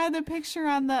cat. They had the picture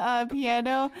on the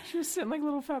piano. She was sitting like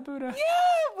little fat Buddha.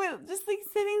 Yeah, well, just like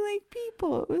sitting like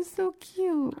people. It was so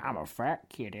cute. I'm a fat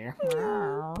kitty.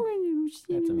 Oh, poor little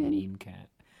Cinnamon. That's a mean cat.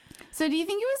 So do you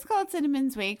think it was called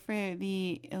Cinnamon's Wake for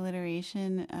the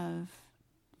alliteration of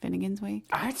Finnegan's Wake?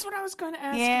 That's what I was going to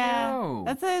ask you.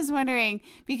 That's what I was wondering.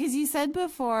 Because you said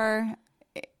before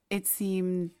it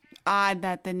seemed odd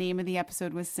that the name of the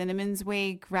episode was Cinnamon's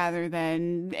Wake rather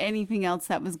than anything else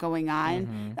that was going on.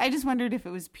 Mm-hmm. I just wondered if it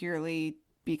was purely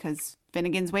because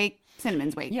Finnegan's Wake,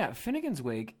 Cinnamon's Wake. Yeah, Finnegan's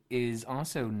Wake is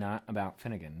also not about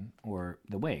Finnegan or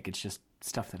the wake. It's just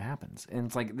stuff that happens. And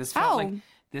it's like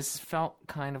this felt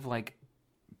kind of like,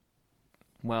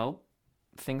 well,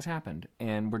 things happened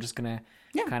and we're just going to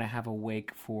kind of have a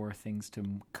wake for things to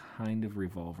kind of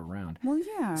revolve around. Well,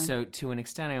 yeah. So to an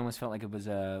extent, I almost felt like it was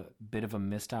a bit of a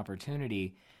missed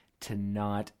opportunity to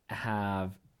not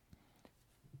have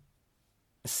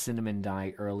Cinnamon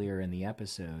die earlier in the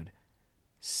episode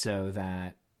so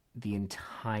that the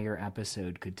entire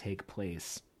episode could take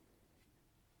place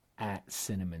at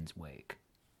Cinnamon's wake.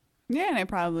 Yeah, and I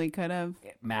probably could have.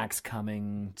 Max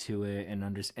coming to it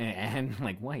and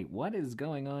like, wait, what is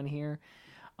going on here?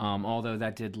 Although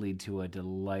that did lead to a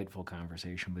delightful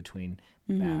conversation between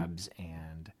Babs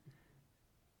and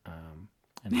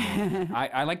Laura.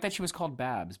 I like that she was called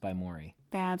Babs by Maury.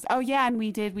 Babs. Oh, yeah, and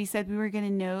we said we were going to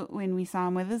note when we saw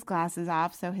him with his glasses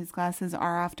off. So his glasses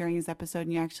are off during his episode,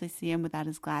 and you actually see him without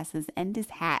his glasses and his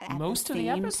hat at Most the of the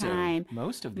same episode. time.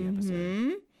 Most of the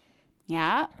episode.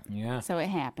 Yeah. Yeah. So it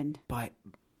happened. But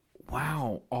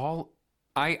wow,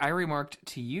 I remarked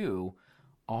to you,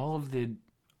 all of the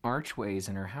archways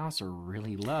in her house are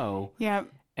really low. Yep.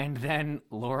 And then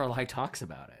Lorelai talks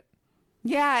about it.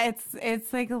 Yeah,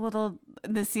 it's like a little.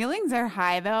 The ceilings are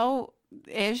high though,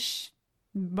 ish,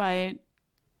 but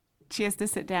she has to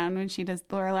sit down when she does.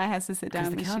 Lorelai has to sit down the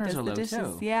when she counters does are the low, dishes.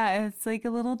 too. Yeah, it's like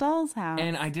a little doll's house.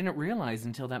 And I didn't realize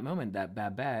until that moment that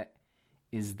Babette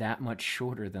is that much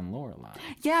shorter than Lorelai.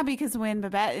 Yeah, because when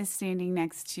Babette is standing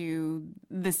next to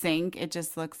the sink, it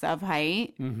just looks of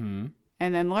height. Mm-hmm.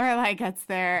 And then Lorelai gets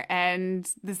there, and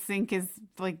the sink is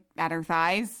like at her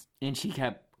thighs. And she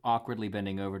kept awkwardly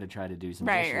bending over to try to do some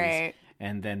Right, dishes. right.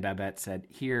 And then Babette said,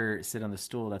 "Here, sit on the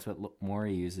stool. That's what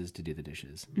Maury uses to do the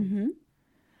dishes." Mm-hmm.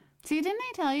 See, didn't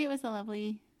I tell you it was a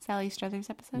lovely Sally Struthers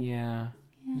episode? Yeah,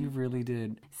 you really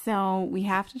did. So we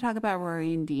have to talk about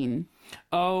Rory and Dean.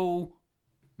 Oh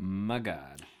my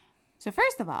God. So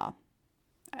first of all,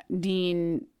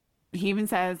 Dean, he even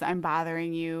says, "I'm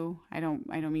bothering you. I don't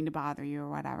mean to bother you or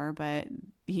whatever," but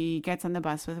he gets on the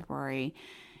bus with Rory.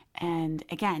 And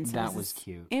again, so That was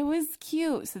cute. It was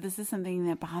cute. So this is something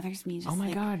that bothers me. Just Oh my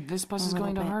like, God, this bus is little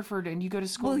going to bit. Hartford and you go to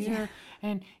school Well, here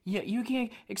and you can't,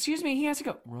 excuse me, he has to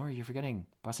go. Rory, you're forgetting,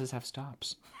 buses have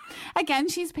stops. Again,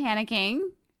 she's panicking.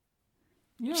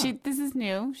 Yeah. This is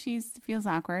new. She feels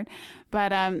awkward.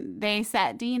 But they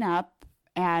set Dean up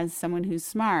as someone who's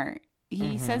smart.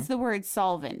 He says the word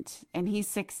solvent, and he's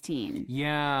 16.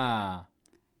 Yeah.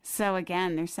 So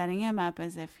again, they're setting him up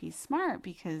as if he's smart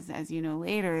because, as you know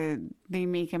later, they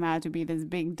make him out to be this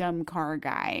big dumb car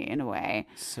guy in a way.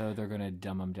 So they're going to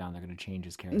dumb him down. They're going to change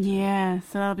his character. Yeah,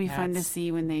 so that'll be fun to That's-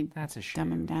 see when they That's a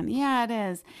dumb him shame. down. Yeah, it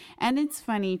is. And it's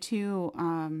funny, too,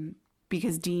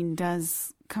 because Dean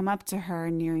does come up to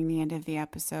her nearing the end of the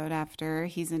episode after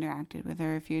he's interacted with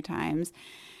her a few times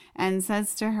and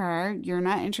says to her, "You're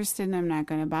not interested and I'm not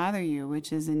going to bother you,"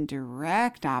 which is in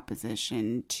direct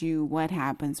opposition to what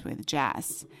happens with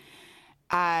Jess.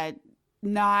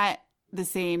 Not the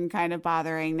same kind of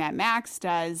bothering that Max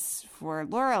does for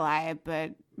Lorelai,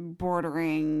 but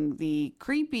bordering the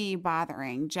creepy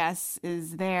bothering. Jess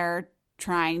is there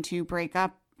trying to break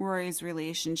up Rory's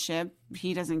relationship.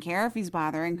 He doesn't care if he's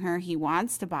bothering her. He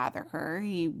wants to bother her.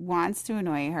 He wants to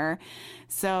annoy her.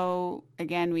 So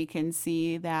again, we can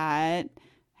see that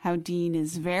how Dean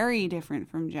is very different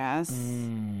from Jess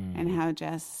and how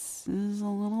Jess is a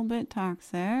little bit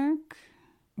toxic.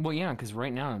 Well, yeah, because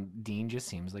right now Dean just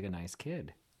seems like a nice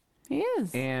kid. He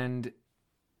is. And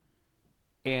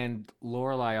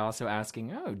Lorelai also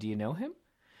asking, "Oh, do you know him?"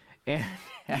 And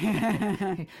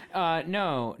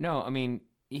no. I mean,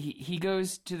 he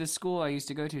goes to the school I used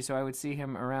to go to, so I would see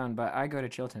him around. But I go to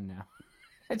Chilton now.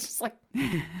 It's just like,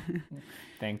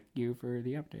 thank you for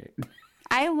the update.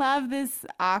 I love this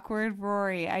awkward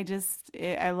Rory.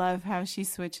 I love how she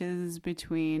switches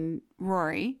between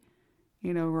Rory,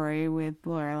 Rory with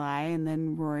Lorelai, and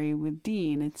then Rory with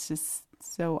Dean. It's just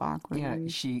so awkward. Yeah,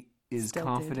 and she is stilted.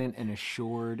 confident and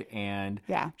assured, and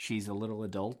Yeah. she's a little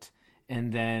adult.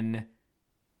 And then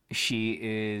she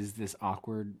is this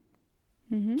awkward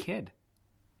kid.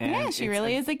 And yeah, she it's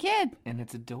really is a kid. and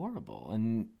it's adorable,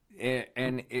 and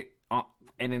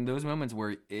in those moments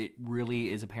where it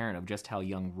really is apparent of just how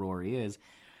young Rory is,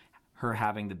 her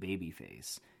having the baby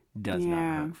face does not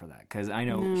Yeah. hurt for that, because I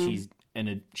know she's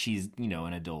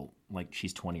an adult, like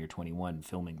she's 20 or 21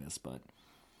 filming this, but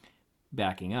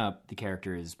backing up, the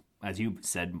character is, as you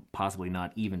said, possibly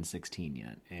not even 16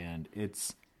 yet, and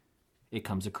it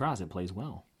comes across, it plays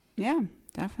well. Yeah,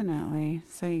 definitely.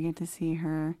 So you get to see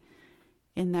her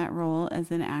in that role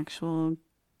as an actual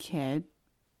kid.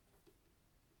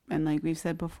 And like we've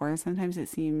said before, sometimes it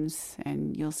seems,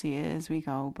 and you'll see it as we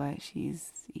go, but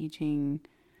she's aging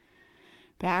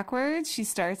backwards. She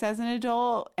starts as an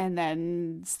adult and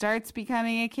then starts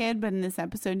becoming a kid. But in this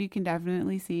episode, you can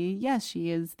definitely see, yes, she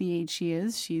is the age she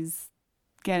is. She's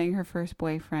getting her first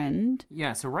boyfriend.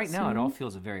 Yeah, so right now it all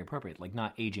feels very appropriate, like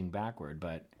not aging backward,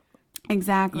 but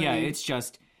Exactly. yeah, it's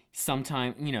just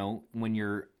sometimes, when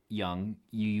you're young,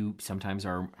 you sometimes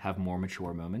have more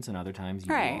mature moments, and other times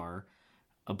you Right. are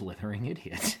a blithering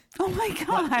idiot. Oh my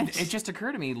gosh. It just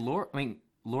occurred to me,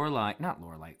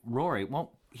 Rory,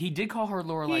 well, he did call her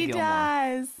Lorelai He Gilmore.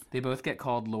 does. They both get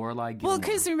called Lorelai Gilmore. Well,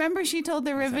 because remember she told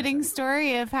the riveting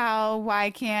story of how why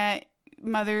can't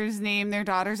mothers named their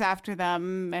daughters after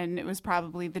them, and it was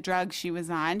probably the drug she was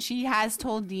on. She has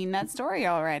told Dean that story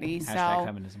already. Hashtag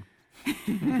feminism.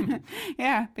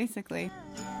 Yeah, basically.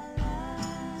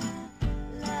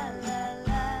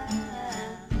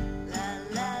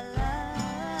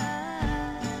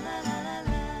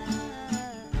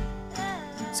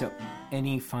 So,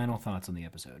 any final thoughts on the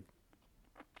episode?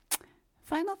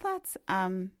 Final thoughts.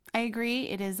 I agree.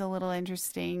 It is a little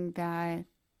interesting that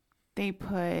they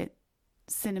put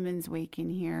Cinnamon's wake in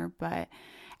here, but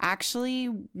actually,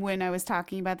 when I was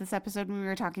talking about this episode, when we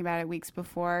were talking about it weeks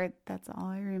before, that's all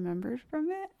I remembered from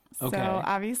it. Okay. So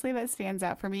obviously that stands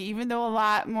out for me, even though a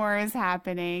lot more is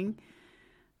happening.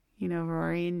 You know,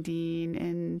 Rory and Dean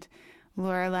and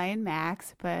Lorelai and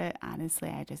Max, but honestly,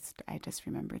 I just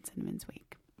remembered Cinnamon's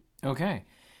wake. Okay.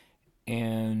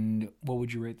 And what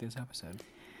would you rate this episode?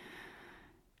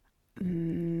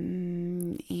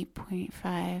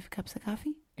 8.5 cups of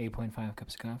coffee. 8.5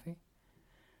 cups of coffee.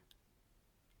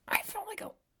 I felt like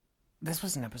this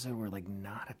was an episode where like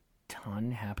not a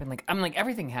ton happened. Like I'm like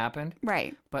everything happened,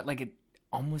 Right. but like it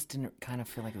almost didn't kind of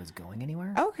feel like it was going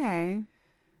anywhere. Okay.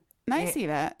 I see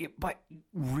that. But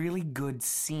really good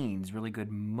scenes, really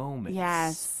good moments.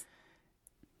 Yes.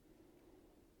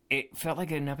 It felt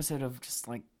like an episode of just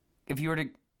like if you were to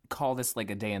call this like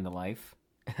a day in the life,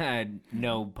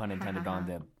 no pun intended on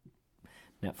the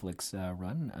Netflix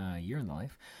run, Year in the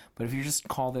Life. But if you just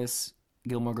call this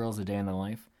Gilmore Girls a day in the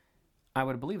life, I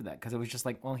would have believed that because it was just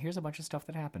like, well, here's a bunch of stuff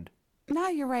that happened. No,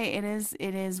 you're right.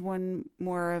 It is one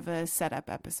more of a setup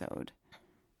episode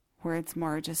where it's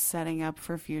more just setting up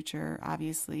for future.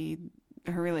 Obviously,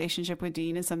 her relationship with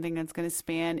Dean is something that's going to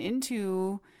span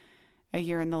into a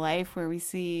year in the life where we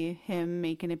see him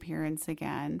make an appearance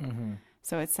again. Mm-hmm.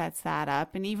 So it sets that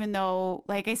up. And even though,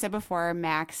 like I said before,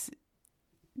 Max,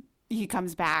 he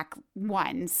comes back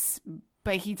once,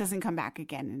 but he doesn't come back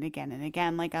again and again and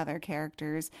again like other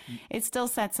characters. It still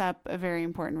sets up a very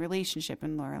important relationship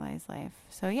in Lorelai's life.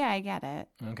 So yeah, I get it.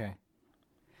 Okay.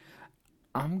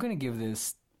 I'm going to give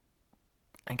this,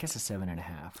 I guess, a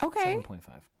 7.5. Okay. 7.5.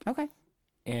 Okay.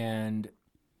 And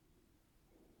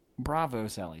bravo,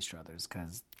 Sally Struthers,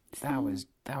 because that was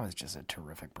just a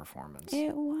terrific performance.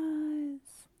 It was.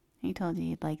 I told you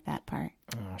you'd like that part.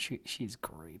 Oh, she's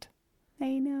great.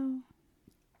 I know.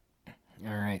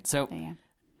 All right. So Yeah.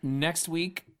 next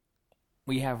week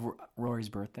we have Rory's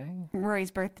birthday. Rory's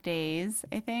birthdays,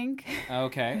 I think.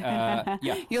 Okay. Yeah.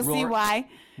 You'll see why.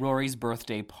 Rory's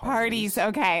birthday parties.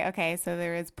 Okay. So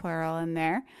there is plural in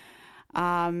there.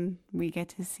 We get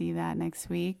to see that next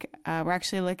week. We're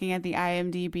actually looking at the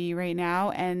IMDb right now,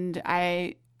 and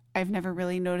I've never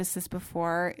really noticed this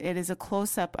before. It is a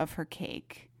close-up of her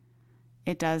cake.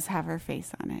 It does have her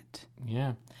face on it.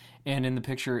 Yeah. And in the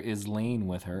picture is Lane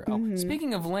with her. Oh,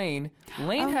 speaking of Lane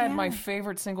had my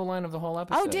favorite single line of the whole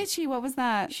episode. Oh, did she? What was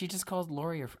that? She just calls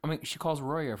she calls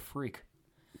Rory a freak.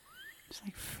 She's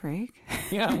like, freak?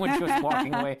 Yeah, when she was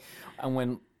walking away. And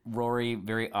when Rory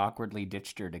very awkwardly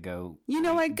ditched her to go. You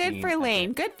know what? Good for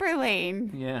Lane. Good for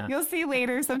Lane. Yeah. You'll see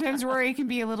later. Sometimes Rory can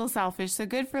be a little selfish. So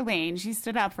good for Lane. She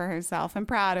stood up for herself. I'm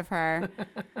proud of her.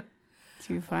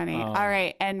 Too funny. All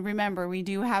right. And remember, we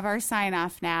do have our sign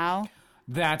off now.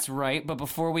 That's right. But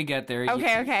before we get there.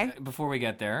 Okay. Before we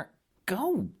get there,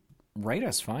 go rate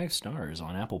us 5 stars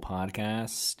on Apple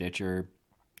Podcasts, Stitcher,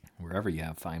 wherever you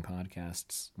have fine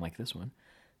podcasts like this one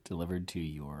delivered to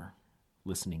your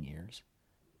listening ears.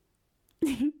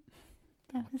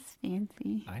 That was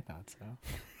fancy. I thought so.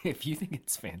 If you think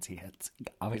it's fancy, it's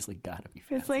obviously got to be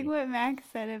fancy. It's like what Max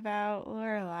said about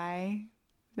Lorelai,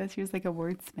 that she was like a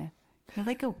wordsmith. You're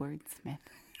like a wordsmith.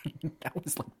 That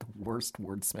was like the worst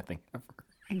wordsmithing ever.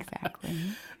 Exactly.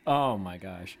 Oh my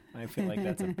gosh. I feel like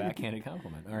that's a backhanded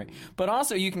compliment. All right. But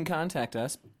also you can contact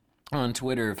us on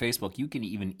Twitter or Facebook. You can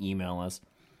even email us.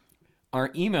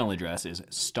 Our email address is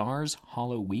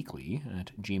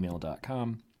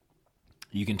starshollowweekly@gmail.com.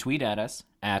 You can tweet at us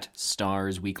at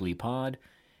starsweeklypod.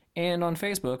 And on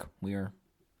Facebook, we are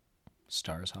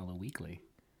Stars Hollow Weekly.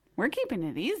 We're keeping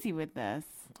it easy with this.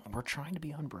 We're trying to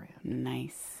be on brand.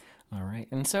 Nice. All right.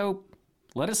 And so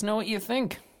let us know what you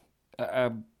think.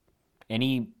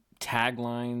 Any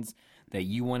taglines that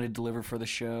you want to deliver for the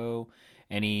show?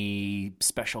 Any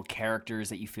special characters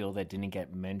that you feel that didn't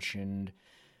get mentioned?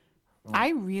 I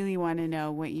really want to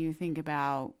know what you think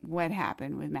about what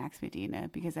happened with Max Medina,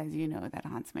 because as you know, that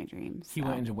haunts my dreams. He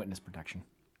went into witness protection.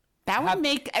 That would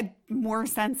make more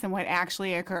sense than what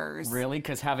actually occurs. Really?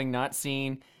 Because having not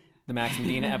seen the Max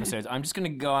Medina episodes, I'm just going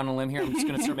to go on a limb here. I'm just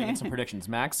going to start making some predictions.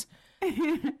 Max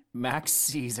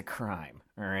sees a crime,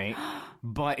 all right?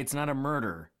 But it's not a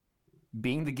murder.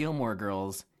 Being the Gilmore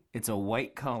Girls, It's a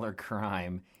white-collar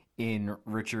crime in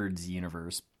Richard's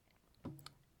universe.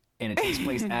 And it takes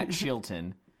place at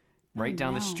Chilton, right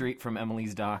down the street from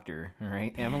Emily's doctor. All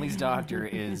right, Emily's doctor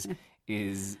is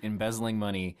embezzling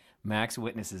money. Max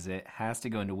witnesses it, has to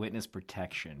go into witness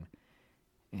protection,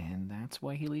 and that's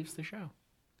why he leaves the show.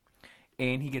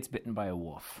 And he gets bitten by a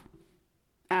wolf.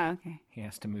 Oh, okay. He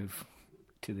has to move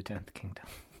to the 10th Kingdom.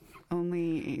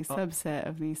 Only a subset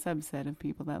of the subset of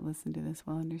people that listen to this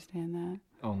will understand that.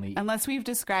 Only, unless we've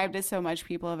described it so much,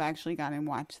 people have actually gone and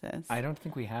watched this. I don't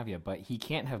think we have yet, but he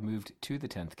can't have moved to the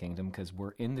 10th Kingdom because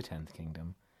we're in the 10th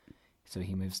Kingdom. So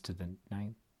he moves to the 9th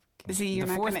Kingdom. See, you're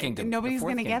the not 4th gonna, Kingdom. Nobody's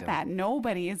going to get that.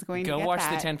 Nobody is going to get that. Go watch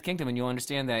the 10th Kingdom and you'll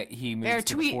understand that he moves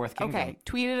to the 4th Kingdom. Okay,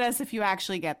 tweet at us if you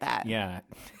actually get that. Yeah.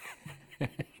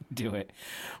 Do it.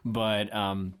 But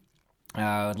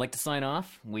I'd like to sign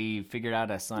off. We figured out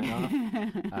a sign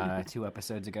off 2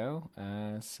 episodes ago.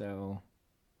 So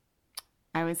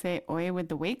I would say oi with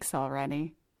the wakes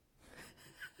already.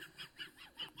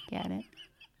 Get it?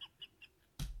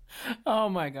 oh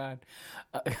my God.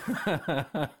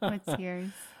 What's yours?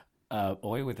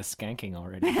 Oi with the skanking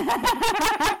already.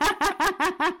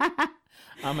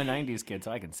 I'm a 90s kid,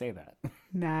 so I can say that.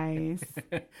 Nice.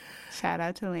 Shout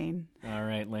out to Lane. All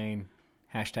right, Lane.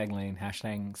 Lane.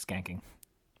 Hashtag skanking.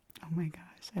 Oh my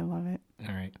gosh, I love it.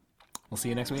 All right. We'll see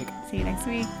you next week. See you next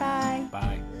week. Bye.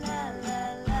 Bye.